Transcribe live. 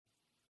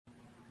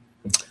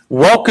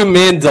Welcome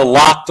into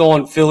Locked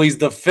On Phillies.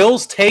 The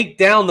Phils take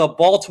down the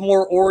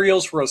Baltimore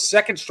Orioles for a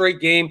second straight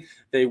game.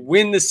 They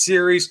win the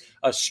series.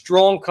 A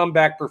strong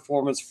comeback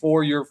performance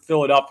for your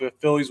Philadelphia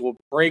Phillies. Will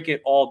break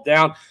it all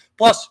down.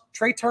 Plus,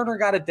 Trea Turner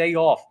got a day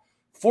off.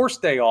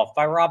 Forced day off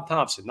by Rob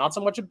Thompson. Not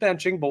so much a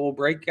benching, but we'll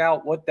break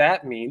out what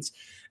that means.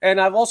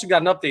 And I've also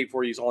got an update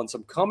for you on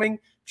some coming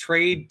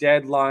trade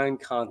deadline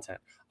content.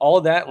 All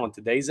of that on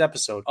today's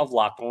episode of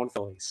Locked On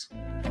Phillies.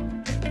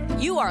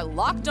 You are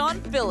Locked On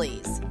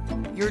Phillies,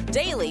 your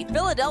daily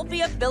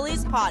Philadelphia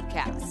Phillies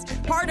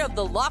podcast. Part of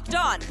the Locked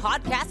On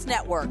Podcast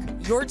Network,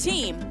 your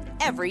team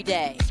every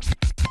day.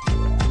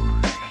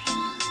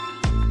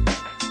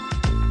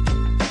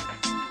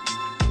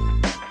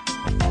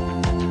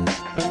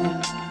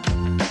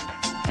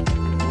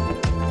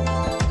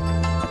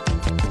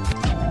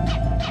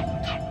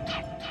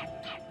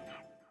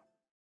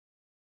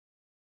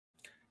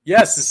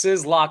 Yes, this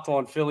is Locked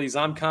On Phillies.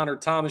 I'm Connor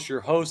Thomas,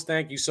 your host.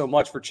 Thank you so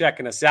much for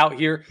checking us out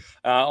here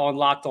on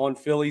Locked On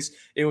Phillies.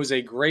 It was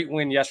a great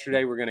win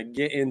yesterday. We're going to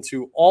get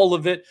into all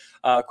of it.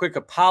 Quick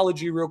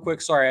apology real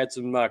quick. Sorry, I had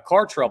some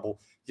car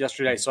trouble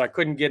yesterday, so I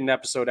couldn't get an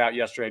episode out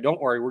yesterday. Don't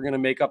worry, we're going to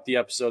make up the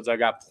episodes. I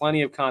got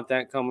plenty of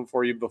content coming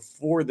for you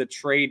before the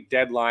trade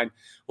deadline.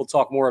 We'll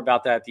talk more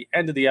about that at the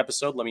end of the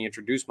episode. Let me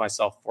introduce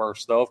myself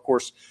first, though. Of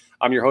course,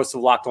 I'm your host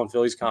of Locked On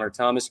Phillies, Connor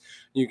Thomas.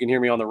 You can hear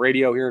me on the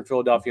radio here in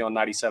Philadelphia on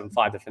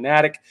 97.5 The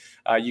Fanatic.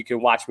 You can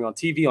watch me on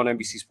TV on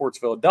NBC Sports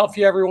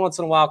Philadelphia every once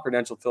in a while,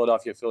 credentialed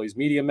Philadelphia Phillies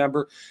media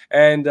member,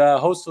 and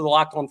host of the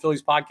Locked On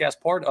Phillies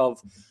podcast, part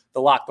of the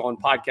Locked On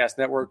Podcast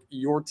Network,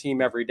 your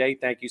team every day.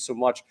 Thank you so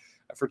much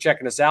for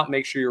checking us out.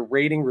 Make sure you're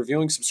rating,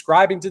 reviewing,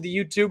 subscribing to the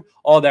YouTube.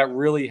 All that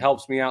really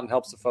helps me out and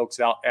helps the folks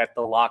out at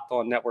the Locked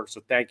On Network. So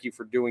thank you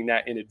for doing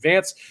that in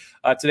advance.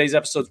 Today's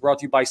episode is brought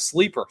to you by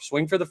Sleeper.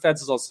 Swing for the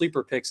fences on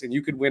Sleeper picks, and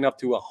you could win up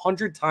to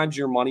 100 times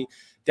your money.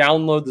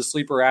 Download the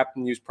Sleeper app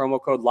and use promo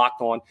code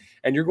Locked On,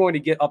 and you're going to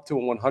get up to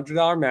a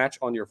 $100 match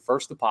on your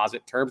first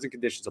deposit. Terms and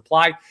conditions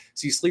apply.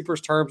 See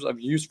Sleeper's terms of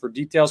use for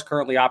details.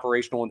 Currently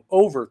operational in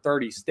over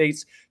 30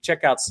 states.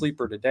 Check out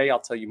Sleeper today. I'll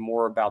tell you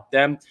more about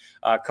them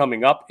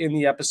coming up in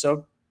the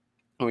episode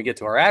when we get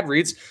to our ad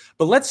reads.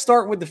 But let's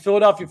start with the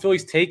Philadelphia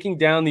Phillies taking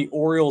down the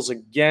Orioles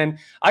again.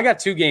 I got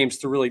two games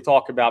to really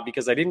talk about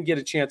because I didn't get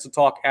a chance to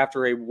talk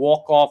after a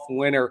walk-off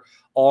winner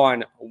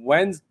on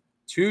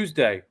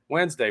Wednesday.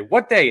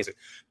 What day is it?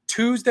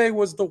 Tuesday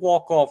was the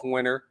walk-off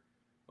winner.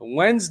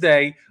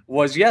 Wednesday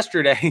was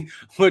yesterday,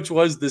 which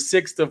was the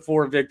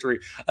 6-4 victory.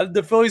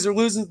 The Phillies are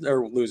losing.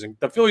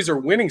 The Phillies are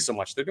winning so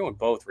much. They're doing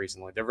both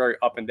recently. They're very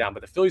up and down,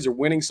 but the Phillies are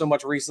winning so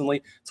much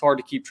recently. It's hard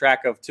to keep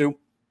track of too.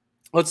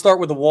 Let's start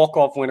with the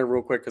walk-off winner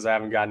real quick because I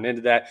haven't gotten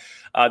into that.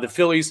 The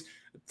Phillies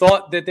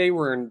thought that they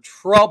were in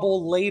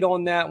trouble late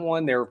on that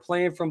one. They were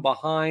playing from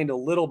behind, a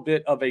little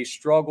bit of a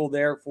struggle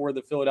there for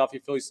the Philadelphia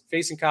Phillies.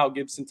 Facing Kyle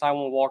Gibson,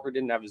 Taijuan Walker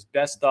didn't have his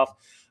best stuff,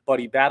 but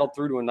he battled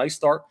through to a nice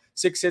start.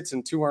 6 hits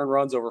and 2 earned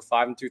runs over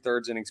 5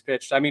 2/3 innings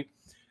pitched. I mean,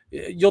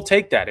 you'll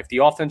take that. If the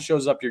offense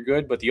shows up, you're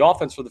good. But the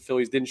offense for the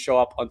Phillies didn't show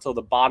up until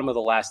the bottom of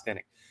the last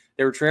inning.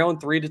 They were trailing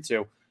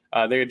 3-2.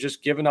 They had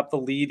just given up the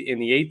lead in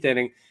the 8th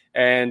inning.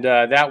 And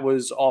that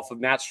was off of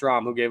Matt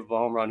Strahm, who gave up a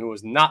home run, who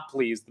was not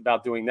pleased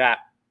about doing that.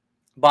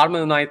 Bottom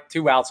of the ninth,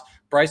 2 outs.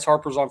 Bryce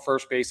Harper's on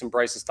first base, and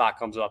Bryson Stott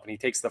comes up, and he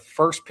takes the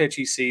first pitch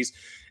he sees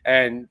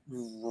and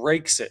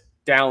rakes it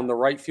down the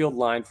right field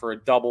line for a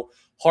double.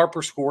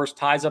 Harper scores,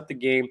 ties up the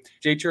game.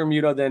 JT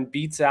Realmuto then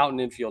beats out an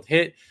infield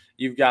hit.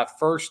 You've got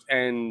first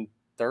and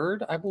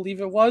third, I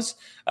believe it was,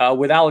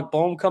 with Alec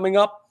Bohm coming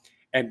up.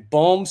 And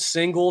Bohm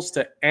singles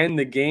to end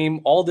the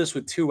game. All this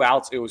with 2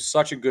 outs. It was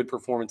such a good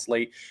performance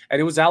late. And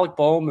it was Alec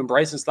Bohm and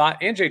Bryson Stott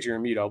and JT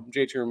Realmuto.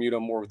 JT Realmuto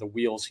more with the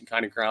wheels. He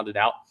kind of grounded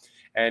out.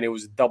 And it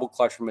was a double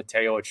clutch from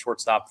Mateo at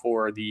shortstop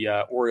for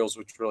the Orioles,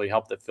 which really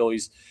helped the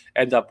Phillies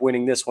end up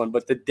winning this one.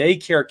 But the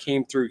daycare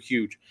came through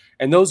huge.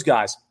 And those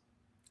guys.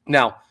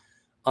 Now,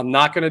 I'm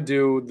not going to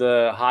do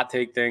the hot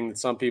take thing that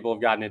some people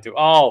have gotten into.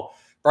 Oh,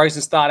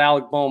 Bryson Stott,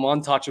 Alec Bohm,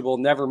 untouchable,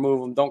 never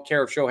move them. Don't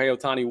care if Shohei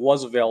Ohtani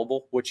was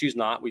available, which he's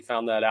not. We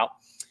found that out.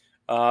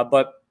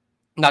 But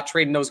not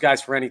trading those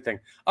guys for anything.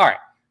 All right,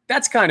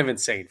 that's kind of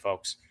insane,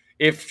 folks.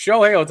 If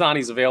Shohei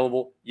Ohtani's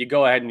available, you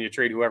go ahead and you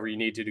trade whoever you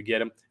need to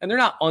get him. And they're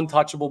not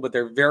untouchable, but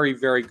they're very,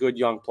 very good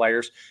young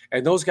players.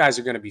 And those guys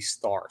are going to be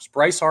stars.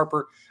 Bryce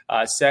Harper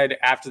said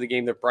after the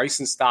game that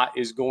Bryson Stott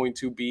is going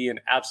to be an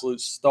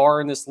absolute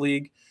star in this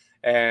league.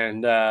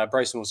 And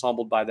Bryson was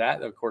humbled by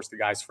that. Of course, the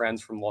guy's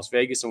friends from Las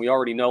Vegas, and we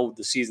already know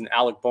the season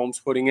Alec Bohm's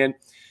putting in.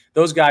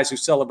 Those guys who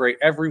celebrate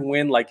every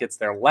win like it's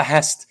their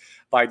last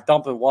by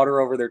dumping water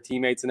over their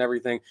teammates and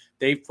everything,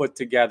 they've put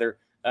together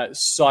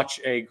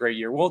such a great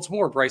year. Well, it's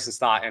more Bryson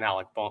Stott and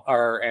Alec Bohm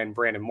and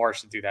Brandon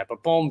Marsh to do that,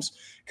 but Bohm's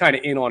kind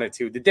of in on it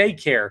too. The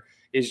daycare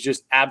is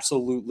just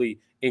absolutely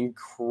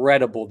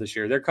incredible this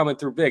year. They're coming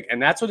through big,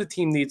 and that's what a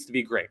team needs to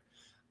be great.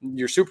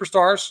 Your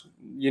superstars,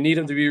 you need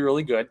them to be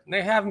really good. And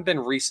they haven't been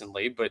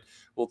recently, but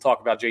we'll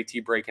talk about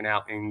JT breaking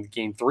out in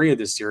game 3 of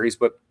this series.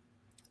 But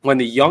when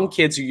the young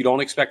kids who you don't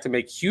expect to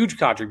make huge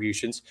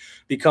contributions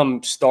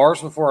become stars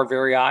before our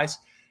very eyes,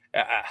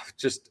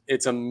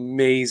 It's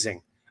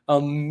amazing.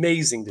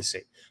 Amazing to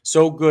see.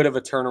 So good of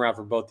a turnaround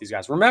for both these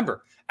guys.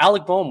 Remember,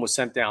 Alec Boehm was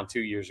sent down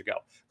 2 years ago.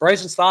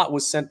 Bryson Stott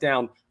was sent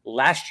down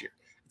last year.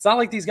 It's not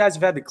like these guys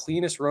have had the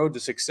cleanest road to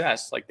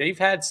success. Like, they've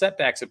had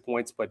setbacks at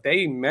points, but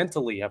they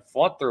mentally have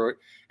fought through it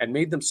and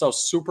made themselves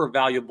super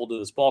valuable to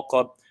this ball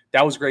club.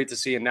 That was great to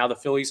see. And now the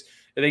Phillies,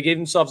 they gave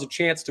themselves a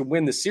chance to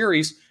win the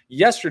series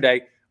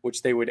yesterday,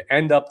 which they would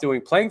end up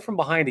doing, playing from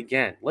behind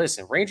again.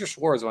 Listen, Ranger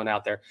Suarez went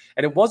out there,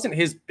 and it wasn't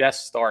his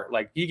best start.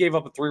 Like, he gave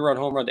up a 3-run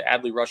home run to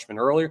Adley Rutschman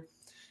earlier.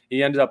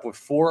 He ended up with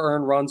 4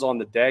 earned runs on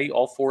the day.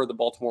 All 4 of the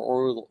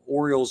Baltimore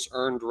Orioles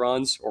earned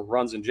runs, or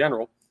runs in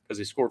general, because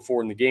they scored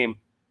 4 in the game,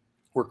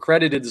 were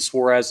credited to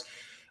Suarez.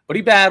 But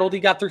he battled. He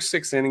got through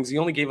 6 innings. He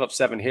only gave up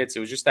 7 hits. It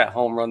was just that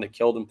home run that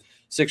killed him.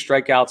 6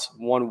 strikeouts,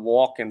 1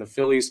 walk, and the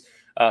Phillies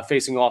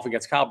facing off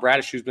against Kyle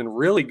Bradish, who's been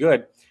really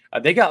good.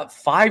 They got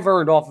 5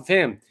 earned off of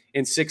him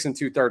in 6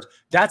 2/3.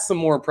 That's the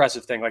more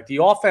impressive thing. Like,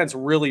 the offense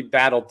really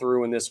battled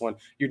through in this one.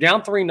 You're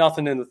down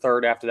 3-0 in the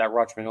third after that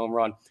Rutschman home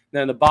run.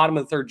 Then in the bottom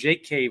of the third,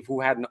 Jake Cave,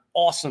 who had an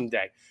awesome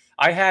day.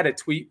 I had a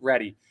tweet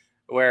ready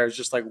where it's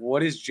just like,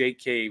 what is Jake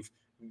Cave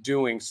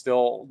doing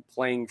still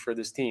playing for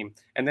this team?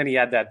 And then he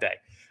had that day.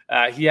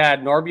 He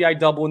had an RBI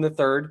double in the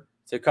third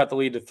to cut the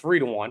lead to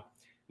 3-1.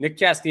 Nick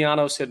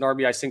Castellanos hit an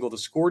RBI single to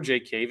score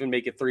Jake Cave and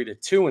make it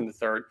 3-2 in the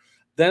third.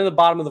 Then in the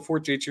bottom of the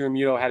fourth, JT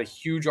Realmuto had a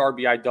huge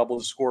RBI double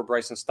to score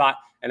Bryson Stott,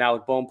 and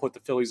Alec Boehm put the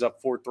Phillies up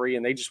 4-3,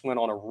 and they just went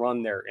on a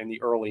run there in the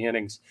early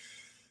innings.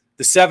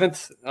 The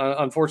seventh,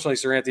 unfortunately,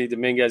 Sir Anthony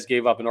Dominguez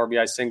gave up an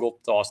RBI single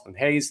to Austin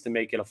Hayes to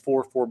make it a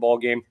 4-4 ball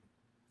game.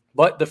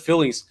 But the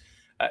Phillies,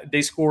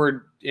 they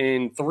scored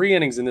in 3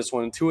 innings in this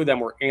one, and 2 of them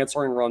were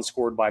answering runs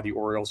scored by the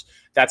Orioles.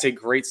 That's a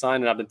great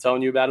sign, and I've been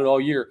telling you about it all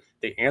year.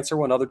 They answer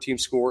when other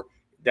teams score.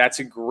 That's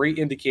a great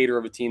indicator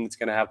of a team that's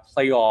going to have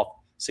playoff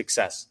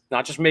success,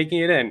 not just making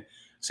it in,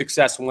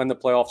 success when the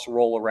playoffs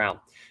roll around.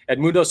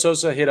 Edmundo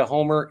Sosa hit a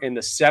homer in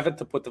the 7th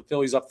to put the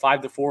Phillies up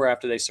 5-4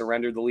 after they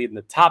surrendered the lead in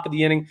the top of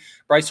the inning.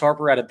 Bryce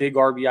Harper had a big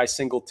RBI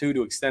single too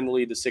to extend the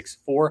lead to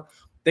 6-4.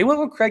 They went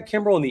with Craig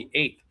Kimbrell in the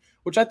 8th,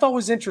 which I thought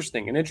was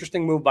interesting. An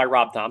interesting move by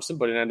Rob Thompson,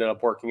 but it ended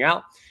up working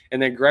out.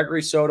 And then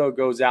Gregory Soto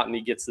goes out and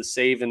he gets the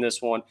save in this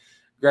one.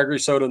 Gregory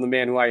Soto, the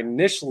man who I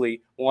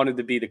initially wanted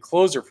to be the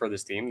closer for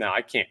this team. Now,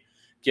 I can't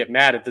get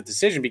mad at the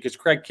decision because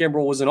Craig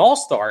Kimbrell was an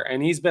all-star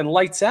and he's been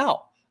lights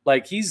out.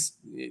 Like, he's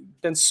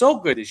been so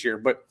good this year,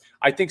 but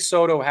I think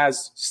Soto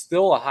has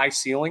still a high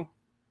ceiling,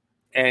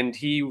 and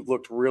he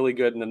looked really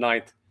good in the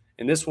 9th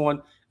in this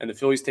one, and the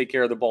Phillies take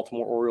care of the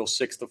Baltimore Orioles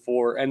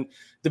 6-4. And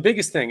the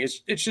biggest thing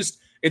is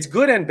it's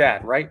good and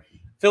bad, right?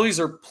 Phillies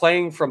are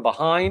playing from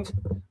behind,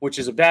 which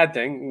is a bad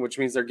thing, which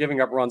means they're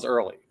giving up runs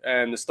early.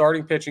 And the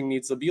starting pitching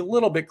needs to be a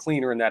little bit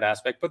cleaner in that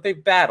aspect, but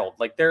they've battled.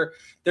 Like, they're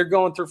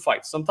going through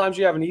fights. Sometimes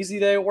you have an easy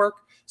day at work.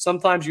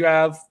 Sometimes you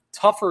have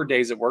tougher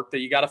days at work that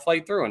you got to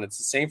fight through. And it's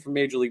the same for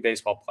Major League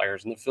Baseball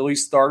players. And the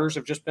Phillies starters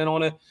have just been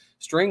on a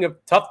string of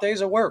tough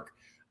days at work.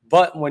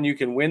 But when you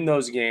can win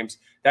those games,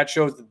 that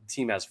shows that the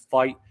team has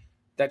fight.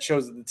 That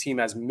shows that the team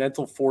has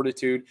mental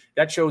fortitude.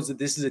 That shows that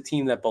this is a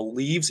team that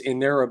believes in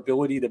their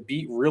ability to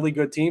beat really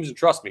good teams. And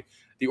trust me,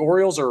 the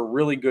Orioles are a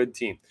really good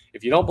team.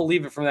 If you don't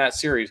believe it from that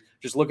series,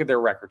 just look at their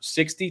record,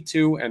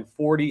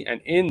 62-40.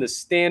 And in the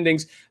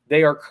standings,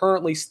 they are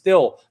currently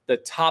still the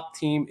top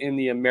team in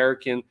the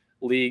American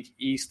League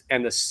East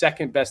and the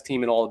second best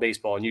team in all of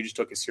baseball. And you just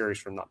took a series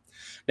from them.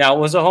 Now, it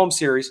was a home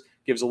series.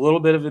 Gives a little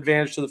bit of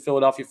advantage to the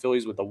Philadelphia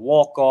Phillies with the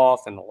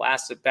walk-off and the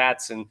last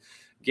at-bats and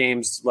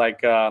games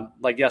like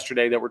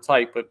yesterday that were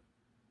tight,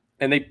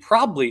 and they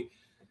probably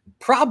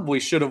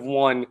should have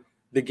won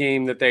the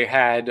game that they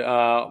had,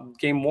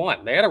 game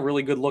 1. They had a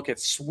really good look at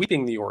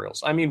sweeping the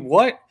Orioles. I mean,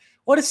 what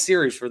a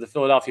series for the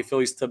Philadelphia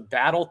Phillies to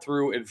battle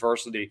through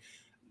adversity.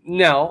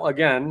 Now,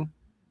 again,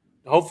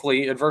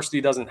 hopefully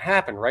adversity doesn't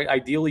happen, right?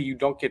 Ideally, you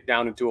don't get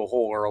down into a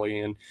hole early,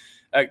 and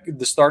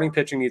the starting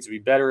pitching needs to be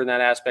better in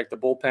that aspect. The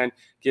bullpen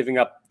giving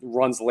up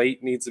runs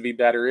late needs to be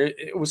better.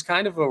 It was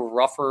kind of a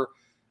rougher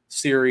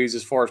series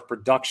as far as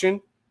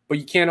production, but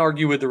you can't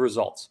argue with the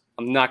results.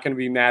 I'm not going to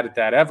be mad at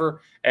that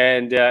ever.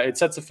 And it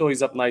sets the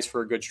Phillies up nice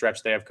for a good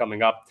stretch they have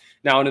coming up.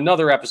 Now, in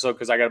another episode,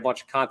 because I got a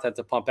bunch of content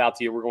to pump out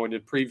to you, we're going to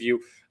preview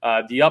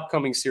the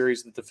upcoming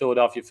series that the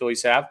Philadelphia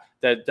Phillies have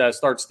that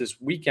starts this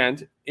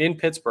weekend in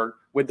Pittsburgh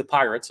with the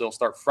Pirates. It'll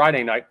start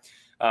Friday night.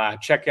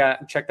 Check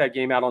that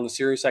game out on the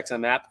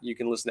SiriusXM app. You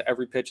can listen to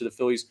every pitch of the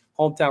Phillies'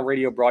 hometown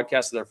radio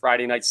broadcast of their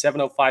Friday night,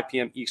 7:05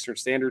 p.m. Eastern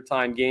Standard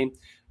Time game.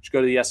 Just go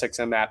to the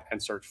SXM app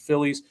and search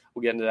Phillies.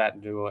 We'll get into that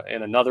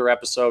in another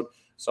episode.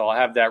 So I'll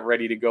have that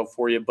ready to go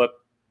for you. But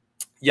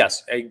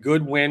yes, a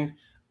good win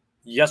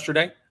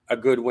yesterday, a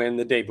good win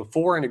the day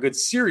before, and a good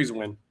series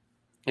win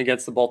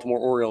against the Baltimore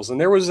Orioles. And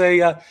there was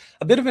a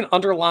bit of an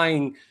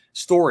underlying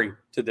story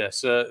to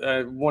this,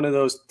 one of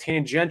those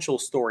tangential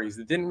stories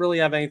that didn't really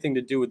have anything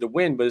to do with the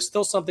win, but it's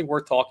still something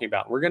worth talking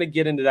about. We're going to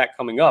get into that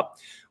coming up,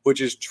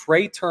 which is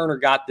Trea Turner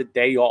got the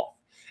day off.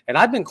 And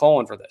I've been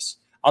calling for this.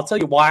 I'll tell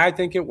you why I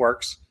think it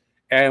works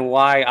and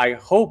why I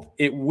hope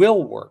it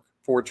will work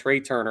for Trea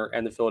Turner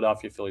and the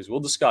Philadelphia Phillies.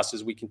 We'll discuss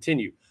as we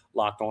continue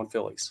Locked On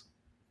Phillies.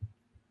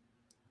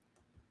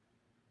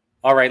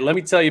 All right, let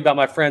me tell you about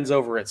my friends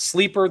over at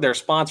Sleeper. They're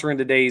sponsoring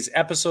today's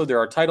episode. They're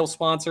our title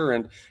sponsor,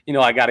 and,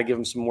 I got to give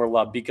them some more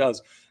love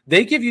because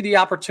they give you the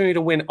opportunity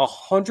to win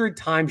 100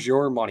 times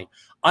your money.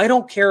 I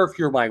don't care if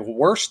you're my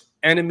worst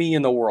enemy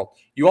in the world.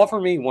 You offer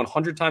me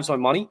 100 times my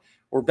money,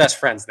 we're best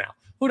friends now.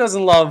 Who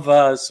doesn't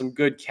love some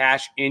good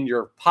cash in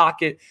your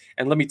pocket?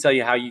 And let me tell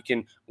you how you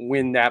can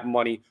win that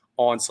money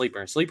on Sleeper.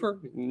 And Sleeper,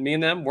 me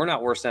and them, we're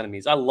not worst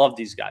enemies. I love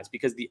these guys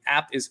because the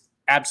app is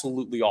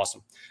absolutely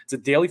awesome. It's a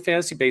daily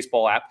fantasy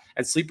baseball app,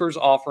 and Sleeper's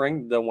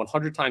offering the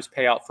 100 times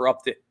payout for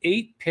up to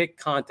 8 pick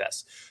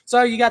contests.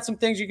 So you got some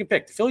things you can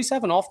pick. The Phillies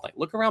have an off night.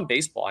 Look around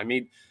baseball. I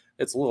mean,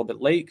 it's a little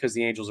bit late because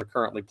the Angels are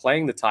currently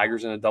playing the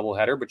Tigers in a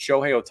doubleheader, but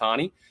Shohei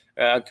Ohtani,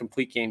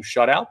 complete game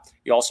shutout.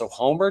 He also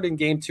homered in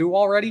game 2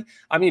 already.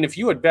 I mean, if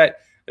you had bet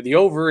the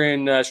over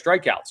in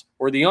strikeouts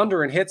or the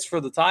under in hits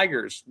for the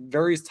Tigers,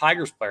 various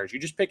Tigers players, you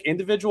just pick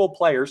individual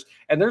players,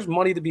 and there's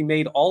money to be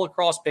made all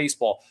across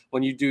baseball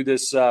when you do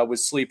this with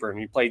Sleeper and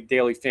you play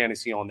daily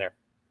fantasy on there.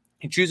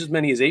 You choose as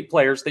many as 8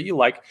 players that you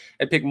like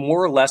and pick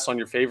more or less on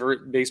your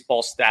favorite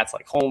baseball stats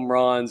like home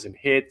runs and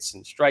hits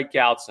and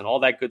strikeouts and all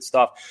that good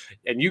stuff.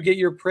 And you get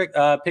your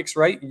picks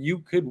right, you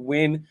could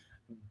win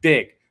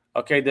big.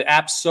 Okay, the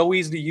app's so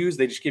easy to use.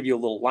 They just give you a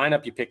little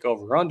lineup. You pick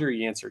over, under,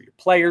 you answer your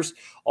players,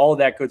 all of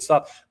that good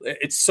stuff.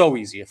 It's so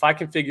easy. If I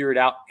can figure it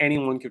out,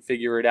 anyone can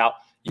figure it out.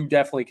 You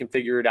definitely can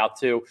figure it out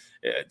too.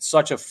 It's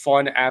such a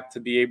fun app to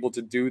be able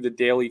to do the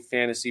daily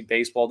fantasy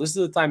baseball. This is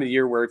the time of the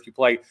year where if you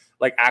play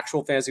like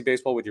actual fantasy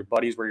baseball with your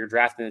buddies where you're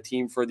drafting a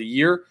team for the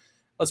year,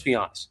 let's be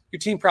honest, your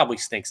team probably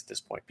stinks at this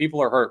point. People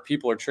are hurt.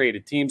 People are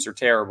traded. Teams are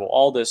terrible.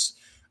 All this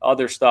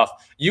other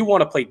stuff. You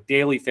want to play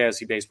daily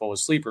fantasy baseball with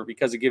Sleeper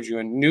because it gives you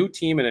a new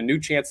team and a new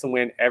chance to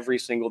win every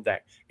single day.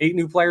 8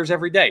 new players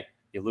every day.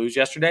 You lose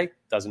yesterday,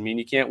 doesn't mean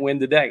you can't win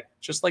today,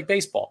 just like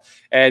baseball.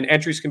 And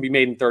entries can be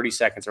made in 30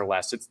 seconds or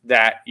less. It's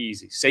that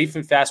easy. Safe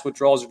and fast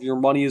withdrawals of your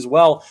money as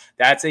well.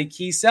 That's a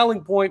key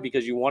selling point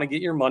because you want to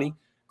get your money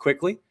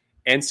quickly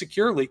and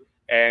securely,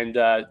 and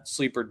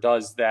Sleeper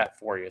does that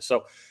for you.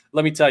 So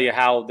let me tell you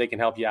how they can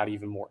help you out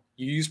even more.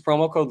 You use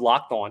promo code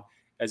Locked On,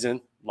 as in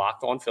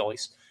Locked On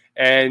Phillies,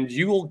 and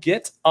you will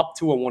get up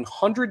to a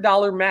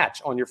 $100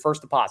 match on your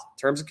first deposit.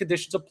 Terms and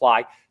conditions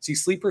apply. See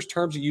Sleeper's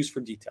terms of use for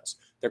details.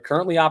 They're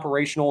currently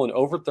operational in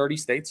over 30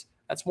 states.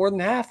 That's more than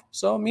half.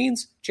 So it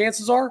means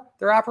chances are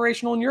they're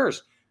operational in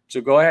yours.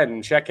 So go ahead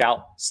and check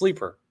out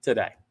Sleeper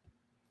today.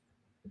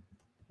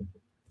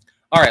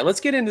 All right, let's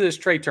get into this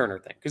Trea Turner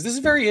thing because this is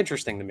very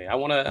interesting to me. I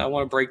want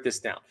to break this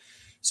down.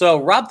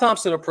 So Rob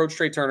Thompson approached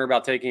Trea Turner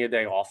about taking a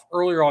day off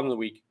earlier on in the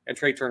week, and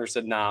Trea Turner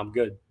said, "Nah, I'm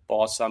good,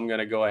 boss. I'm going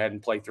to go ahead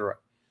and play through it."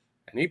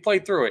 And he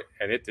played through it,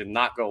 and it did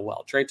not go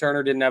well. Trea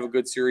Turner didn't have a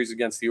good series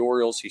against the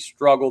Orioles. He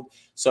struggled.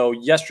 So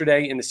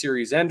yesterday in the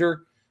series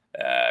ender,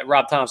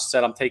 Rob Thompson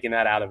said, "I'm taking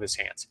that out of his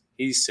hands."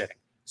 He's sitting.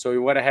 So he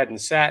went ahead and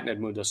sat, and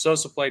Edmundo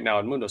Sosa played.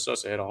 Now, Edmundo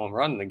Sosa hit a home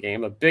run in the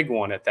game, a big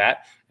one at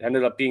that. It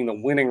ended up being the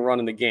winning run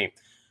in the game.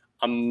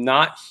 I'm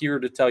not here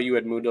to tell you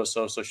Edmundo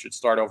Sosa should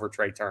start over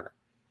Trea Turner.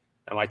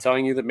 Am I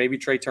telling you that maybe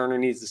Trea Turner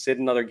needs to sit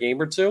another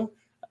game or two?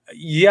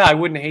 Yeah, I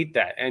wouldn't hate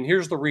that. And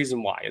here's the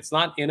reason why. It's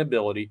not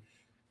inability.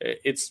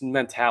 It's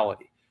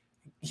mentality.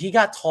 He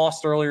got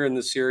tossed earlier in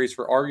the series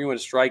for arguing a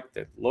strike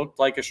that looked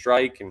like a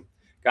strike and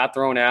got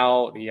thrown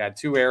out. He had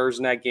 2 errors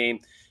in that game.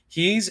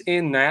 He's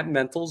in that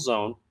mental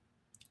zone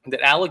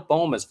that Alec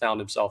Boehm has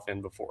found himself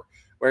in before,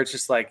 where it's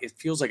just like it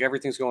feels like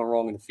everything's going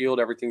wrong in the field,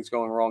 everything's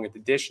going wrong at the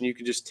dish, and you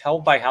can just tell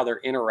by how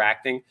they're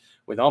interacting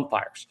with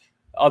umpires,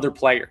 other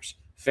players,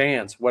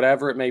 fans,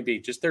 whatever it may be,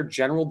 just their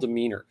general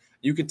demeanor.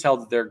 You can tell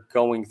that they're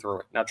going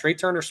through it. Now, Trea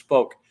Turner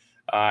spoke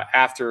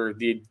after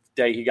the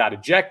day he got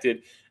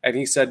ejected, and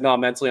he said, "No,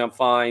 mentally I'm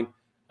fine.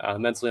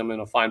 Mentally I'm in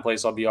a fine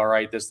place. I'll be all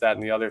right, this, that,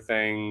 and the other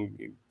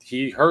thing."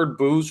 He heard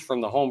boos from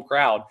the home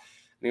crowd,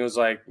 and he was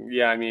like,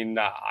 "Yeah, I mean,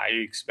 I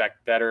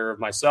expect better of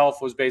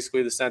myself," was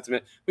basically the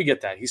sentiment. We get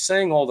that. He's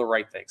saying all the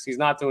right things. He's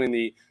not doing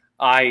the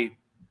I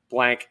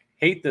blank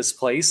hate this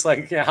place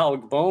like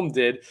Alec Boehm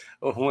did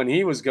when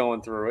he was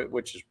going through it,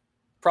 which is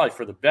probably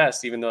for the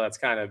best, even though that's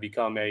kind of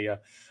become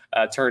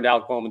turned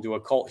Alec Boehm into a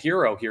cult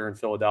hero here in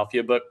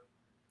Philadelphia. But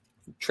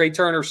Trea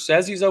Turner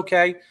says he's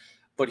okay,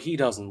 but he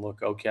doesn't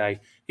look okay.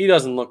 He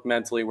doesn't look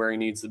mentally where he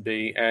needs to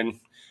be. And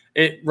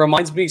it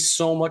reminds me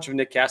so much of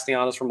Nick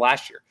Castellanos from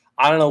last year.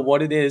 I don't know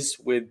what it is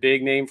with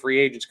big name free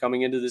agents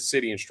coming into the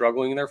city and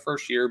struggling in their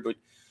first year, but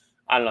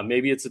I don't know.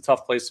 Maybe it's a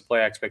tough place to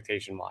play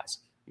expectation wise.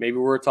 Maybe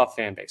we're a tough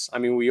fan base. I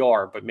mean, we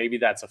are, but maybe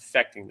that's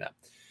affecting them.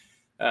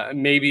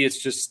 Maybe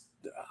it's just,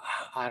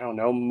 I don't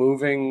know,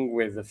 moving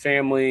with the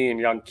family and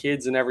young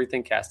kids and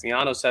everything.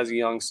 Castellanos has a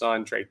young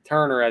son. Trea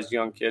Turner has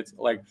young kids.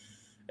 Like,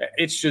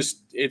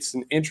 it's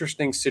an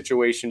interesting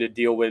situation to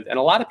deal with. And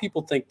a lot of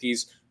people think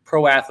these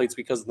pro athletes,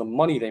 because of the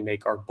money they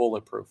make, are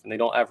bulletproof and they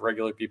don't have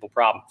regular people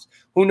problems.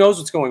 Who knows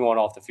what's going on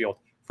off the field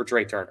for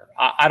Trea Turner?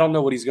 I don't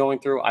know what he's going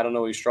through. I don't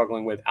know what he's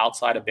struggling with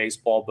outside of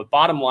baseball. But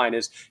bottom line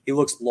is he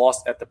looks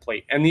lost at the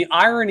plate. And the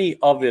irony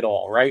of it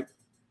all, right?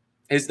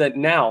 is that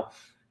now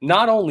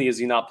not only is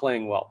he not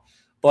playing well,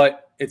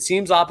 but it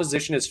seems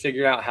opposition has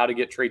figured out how to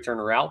get Trea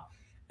Turner out,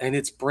 and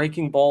it's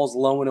breaking balls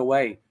low and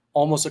away,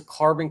 almost a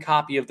carbon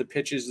copy of the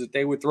pitches that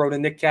they would throw to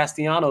Nick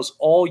Castellanos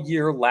all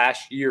year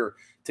last year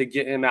to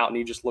get him out, and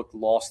he just looked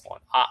lost on.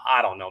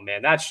 I don't know,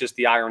 man. That's just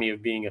the irony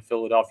of being a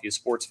Philadelphia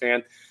sports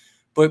fan.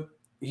 But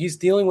he's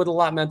dealing with a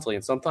lot mentally,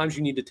 and sometimes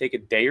you need to take a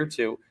day or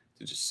two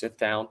to just sit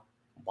down,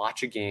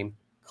 watch a game,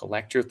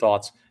 collect your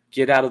thoughts,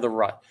 get out of the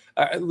rut.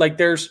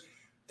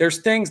 There's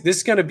things, this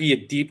is going to be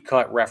a deep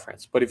cut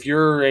reference, but if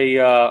you're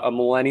a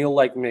millennial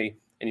like me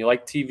and you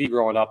like TV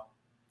growing up,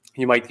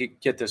 you might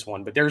get this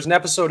one. But there's an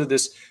episode of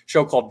this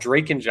show called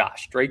Drake and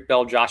Josh, Drake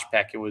Bell, Josh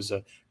Peck. It was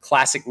a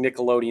classic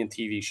Nickelodeon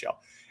TV show.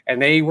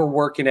 And they were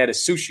working at a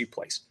sushi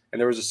place. And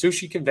there was a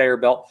sushi conveyor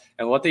belt.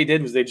 And what they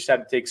did was they just had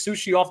to take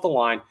sushi off the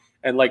line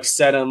and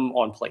set them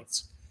on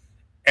plates.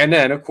 And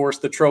then, of course,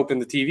 the trope in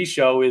the TV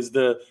show is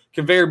the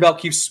conveyor belt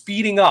keeps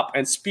speeding up.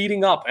 And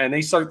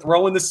they start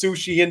throwing the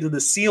sushi into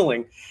the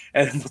ceiling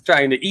and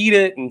trying to eat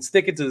it and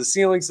stick it to the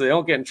ceiling so they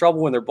don't get in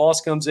trouble when their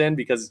boss comes in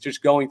because it's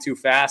just going too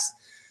fast.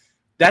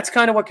 That's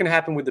kind of what can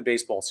happen with the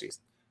baseball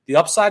season. The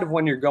upside of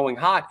when you're going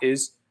hot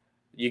is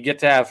you get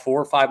to have 4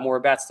 or 5 more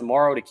bats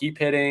tomorrow to keep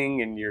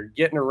hitting, and you're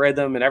getting a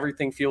rhythm, and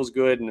everything feels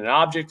good. And an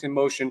object in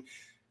motion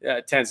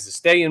tends to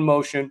stay in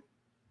motion.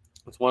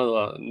 It's one of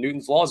the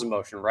Newton's laws of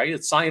motion, right?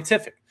 It's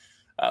scientific.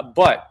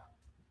 But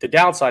the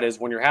downside is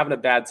when you're having a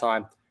bad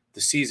time,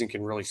 the season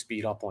can really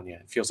speed up on you.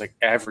 It feels like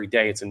every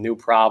day it's a new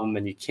problem,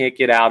 and you can't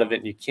get out of it,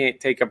 and you can't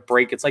take a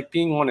break. It's like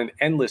being on an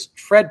endless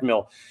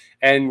treadmill.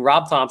 And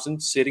Rob Thompson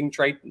sitting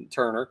Trea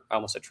Turner. I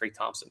almost said Trey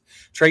Thompson.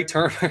 Trea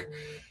Turner.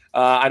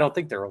 I don't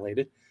think they're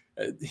related.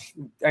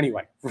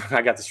 Anyway,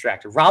 I got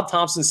distracted. Rob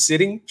Thompson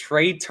sitting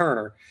Trea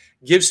Turner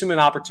gives him an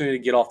opportunity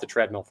to get off the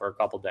treadmill for a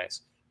couple of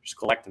days. Just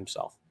collect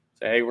himself.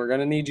 Say, hey, we're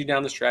going to need you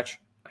down the stretch.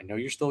 I know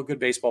you're still a good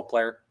baseball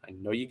player. I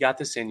know you got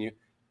this in you.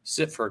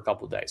 Sit for a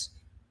couple of days.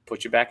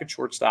 Put you back at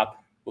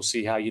shortstop. We'll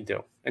see how you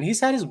do. And he's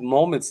had his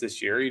moments this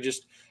year. He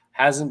just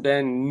hasn't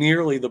been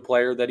nearly the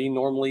player that he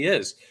normally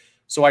is.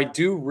 So I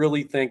do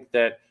really think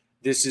that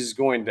this is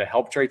going to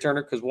help Trea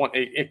Turner because, one,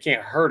 it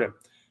can't hurt him.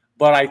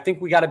 But I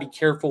think we got to be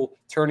careful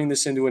turning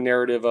this into a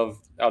narrative of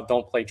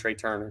don't play Trea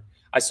Turner.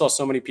 I saw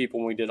so many people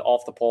when we did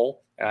Off the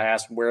Poll, and I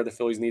asked where the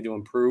Phillies need to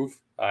improve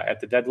at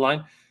the deadline.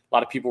 A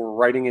lot of people were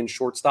writing in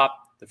shortstop.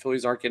 The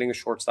Phillies aren't getting a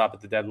shortstop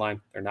at the deadline.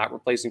 They're not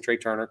replacing Trea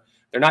Turner.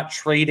 They're not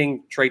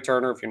trading Trea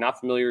Turner. If you're not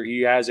familiar,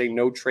 he has a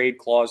no-trade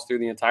clause through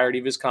the entirety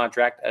of his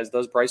contract, as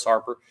does Bryce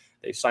Harper.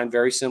 They've signed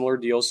very similar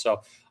deals,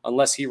 so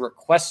unless he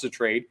requests a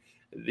trade,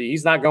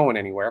 he's not going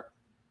anywhere.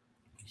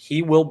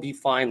 He will be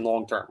fine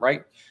long-term,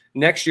 right?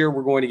 Next year,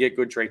 we're going to get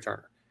good Trea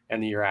Turner,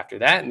 and the year after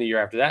that, and the year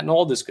after that, and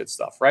all this good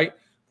stuff, right?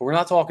 But we're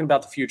not talking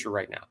about the future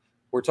right now.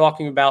 We're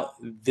talking about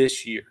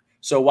this year.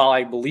 So while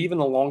I believe in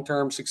the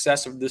long-term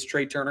success of this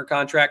Trea Turner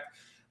contract,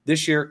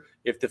 this year,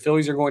 if the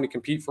Phillies are going to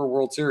compete for a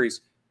World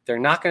Series, they're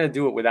not going to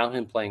do it without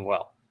him playing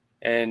well.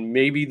 And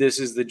maybe this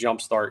is the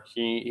jump start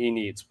he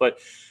needs. But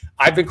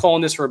I've been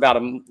calling for about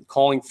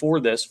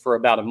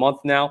a month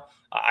now.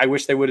 I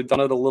wish they would have done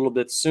it a little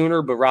bit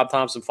sooner, but Rob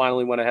Thompson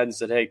finally went ahead and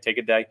said, hey, take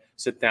a day,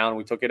 sit down.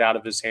 We took it out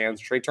of his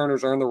hands. Trea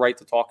Turner's earned the right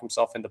to talk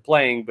himself into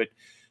playing, but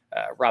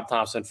Rob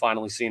Thompson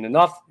finally seen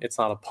enough. It's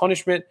not a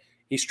punishment.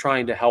 He's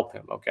trying to help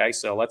him, okay?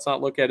 So let's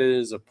not look at it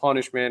as a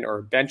punishment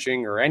or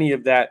benching or any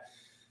of that.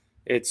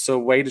 It's a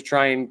way to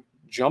try and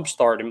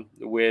jumpstart him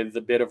with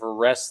a bit of a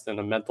rest and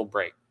a mental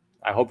break.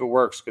 I hope it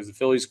works because the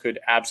Phillies could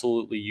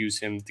absolutely use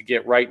him to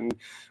get right. And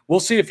we'll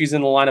see if he's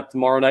in the lineup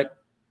tomorrow night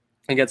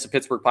against the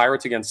Pittsburgh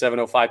Pirates, again,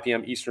 7:05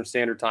 p.m. Eastern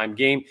Standard Time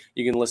game.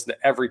 You can listen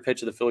to every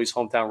pitch of the Phillies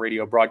hometown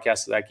radio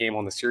broadcast of that game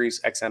on the Sirius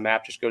XM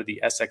app. Just go to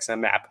the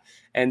SXM app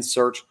and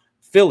search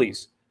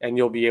Phillies, and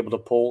you'll be able to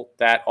pull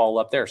that all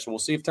up there. So we'll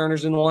see if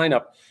Turner's in the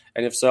lineup.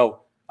 And if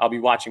so, I'll be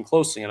watching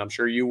closely, and I'm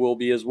sure you will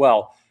be as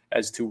well,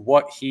 as to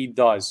what he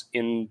does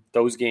in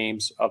those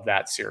games of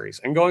that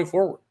series and going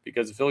forward,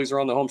 because the Phillies are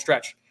on the home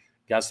stretch.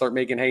 Got to start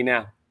making hay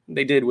now.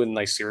 They did with a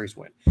nice series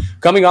win.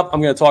 Coming up,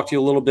 I'm going to talk to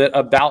you a little bit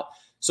about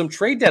some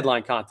trade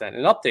deadline content,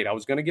 an update. I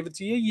was going to give it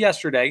to you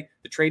yesterday.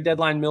 The trade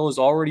deadline mill has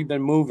already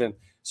been moving,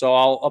 so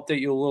I'll update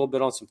you a little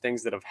bit on some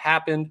things that have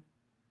happened,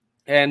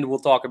 and we'll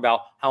talk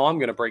about how I'm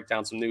going to break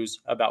down some news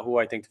about who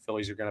I think the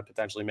Phillies are going to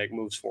potentially make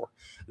moves for.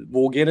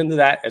 We'll get into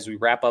that as we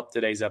wrap up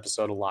today's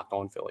episode of Locked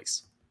On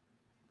Phillies.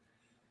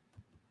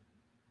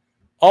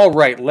 All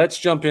right, let's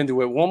jump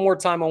into it. One more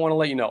time, I want to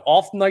let you know,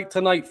 off night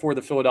tonight for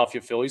the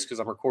Philadelphia Phillies, because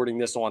I'm recording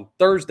this on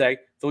Thursday.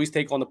 Phillies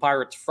take on the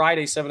Pirates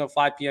Friday,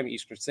 7:05 p.m.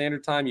 Eastern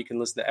Standard Time. You can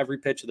listen to every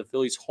pitch of the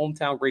Phillies'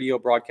 hometown radio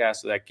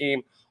broadcast of that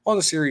game on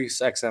the Sirius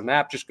XM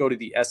app. Just go to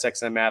the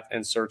SXM app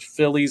and search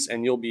Phillies,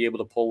 and you'll be able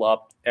to pull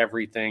up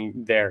everything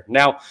there.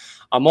 Now,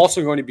 I'm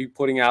also going to be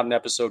putting out an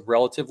episode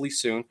relatively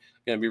soon. I'm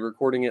going to be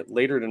recording it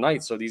later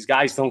tonight, so these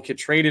guys don't get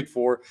traded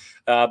for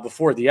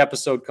before the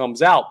episode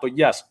comes out. But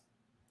yes,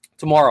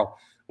 tomorrow,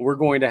 we're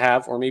going to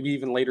have, or maybe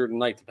even later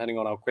tonight, depending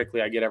on how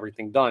quickly I get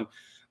everything done,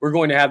 we're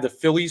going to have the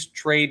Phillies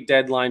trade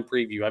deadline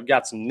preview. I've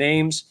got some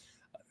names,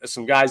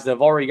 some guys that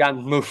have already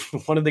gotten moved.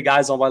 One of the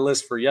guys on my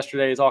list for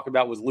yesterday to talk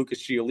about was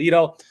Lucas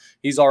Giolito.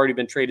 He's already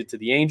been traded to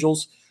the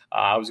Angels.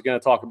 I was going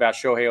to talk about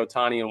Shohei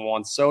Ohtani and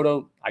Juan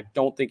Soto. I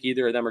don't think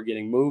either of them are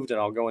getting moved, and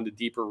I'll go into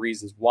deeper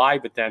reasons why.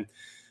 But then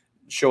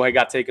Shohei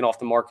got taken off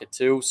the market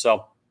too.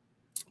 So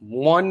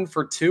 1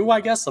 for 2,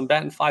 I guess. I'm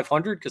batting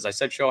 500 because I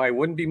said Shohei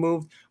wouldn't be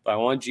moved, but I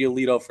want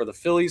Giolito for the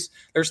Phillies.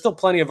 There's still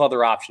plenty of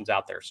other options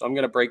out there. So I'm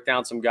going to break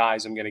down some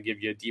guys. I'm going to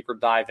give you a deeper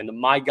dive into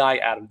my guy,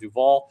 Adam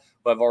Duvall,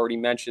 who I've already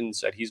mentioned,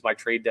 said he's my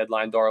trade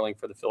deadline darling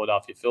for the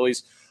Philadelphia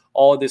Phillies.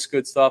 All of this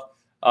good stuff.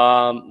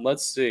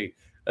 Let's see.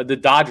 The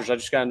Dodgers, I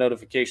just got a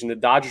notification. The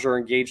Dodgers are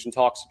engaged in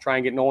talks to try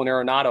and get Nolan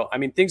Arenado. I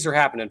mean, things are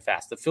happening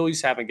fast. The Phillies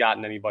haven't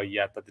gotten anybody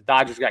yet, but the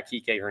Dodgers got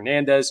Kike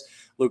Hernandez,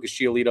 Lucas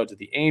Giolito to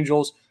the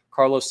Angels,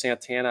 Carlos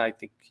Santana. I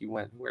think he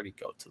went, where did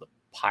he go? To the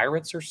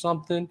Pirates or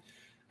something?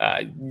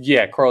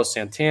 Carlos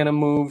Santana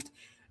moved.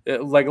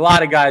 Like a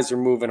lot of guys are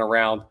moving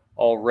around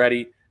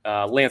already.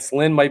 Lance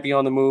Lynn might be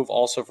on the move,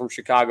 also from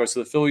Chicago. So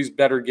the Phillies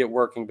better get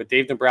working. But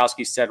Dave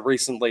Dombrowski said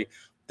recently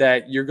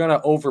that you're going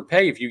to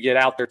overpay if you get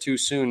out there too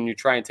soon and you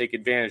try and take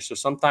advantage. So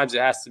sometimes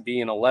it has to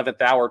be an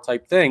 11th hour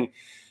type thing.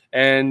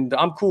 And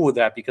I'm cool with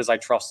that because I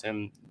trust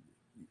him.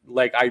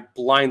 Like, I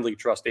blindly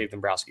trust Dave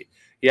Dombrowski.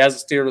 He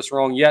hasn't steered us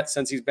wrong yet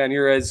since he's been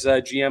here as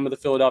GM of the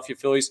Philadelphia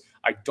Phillies.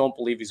 I don't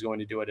believe he's going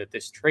to do it at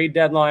this trade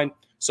deadline.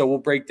 So we'll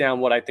break down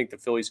what I think the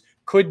Phillies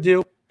could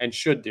do and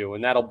should do.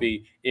 And that'll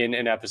be in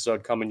an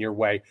episode coming your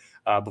way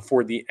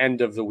before the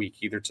end of the week,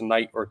 either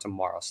tonight or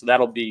tomorrow. So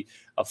that'll be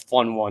a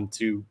fun one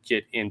to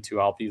get into.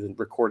 I'll be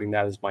recording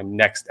that as my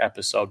next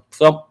episode.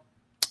 So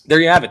there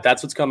you have it.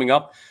 That's what's coming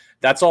up.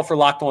 That's all for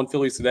Locked On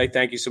Phillies today.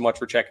 Thank you so much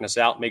for checking us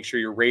out. Make sure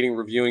you're rating,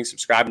 reviewing,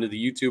 subscribing to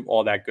the YouTube,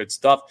 all that good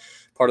stuff.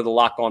 Part of the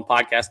Locked On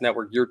Podcast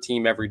Network, your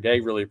team every day.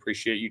 Really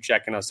appreciate you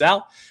checking us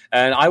out.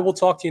 And I will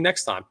talk to you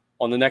next time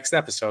on the next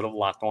episode of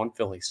Locked On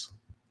Phillies.